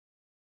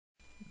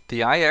The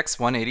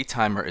IX180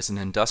 timer is an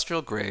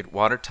industrial-grade,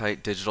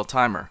 watertight digital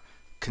timer.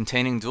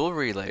 Containing dual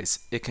relays,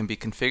 it can be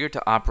configured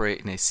to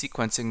operate in a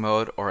sequencing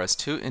mode or as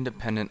two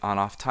independent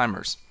on-off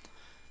timers.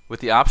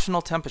 With the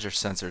optional temperature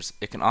sensors,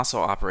 it can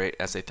also operate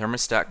as a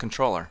thermostat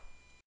controller.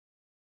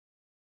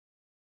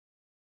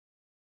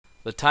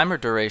 The timer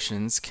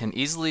durations can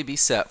easily be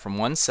set from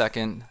 1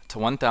 second to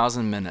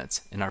 1,000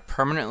 minutes and are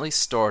permanently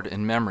stored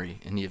in memory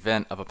in the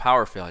event of a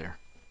power failure.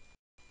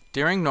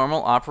 During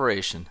normal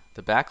operation,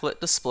 the backlit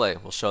display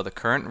will show the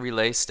current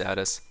relay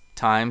status,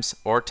 times,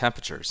 or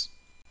temperatures.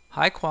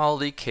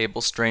 High-quality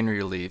cable strain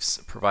reliefs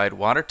provide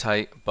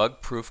watertight,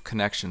 bug-proof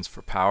connections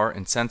for power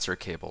and sensor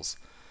cables.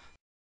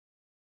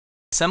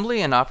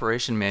 Assembly and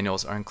operation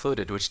manuals are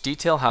included which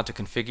detail how to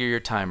configure your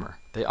timer.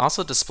 They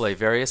also display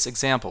various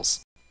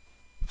examples.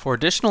 For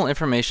additional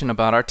information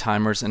about our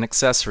timers and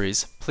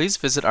accessories, please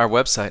visit our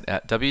website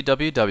at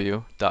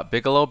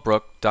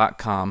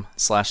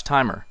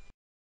www.bigelowbrook.com/timer.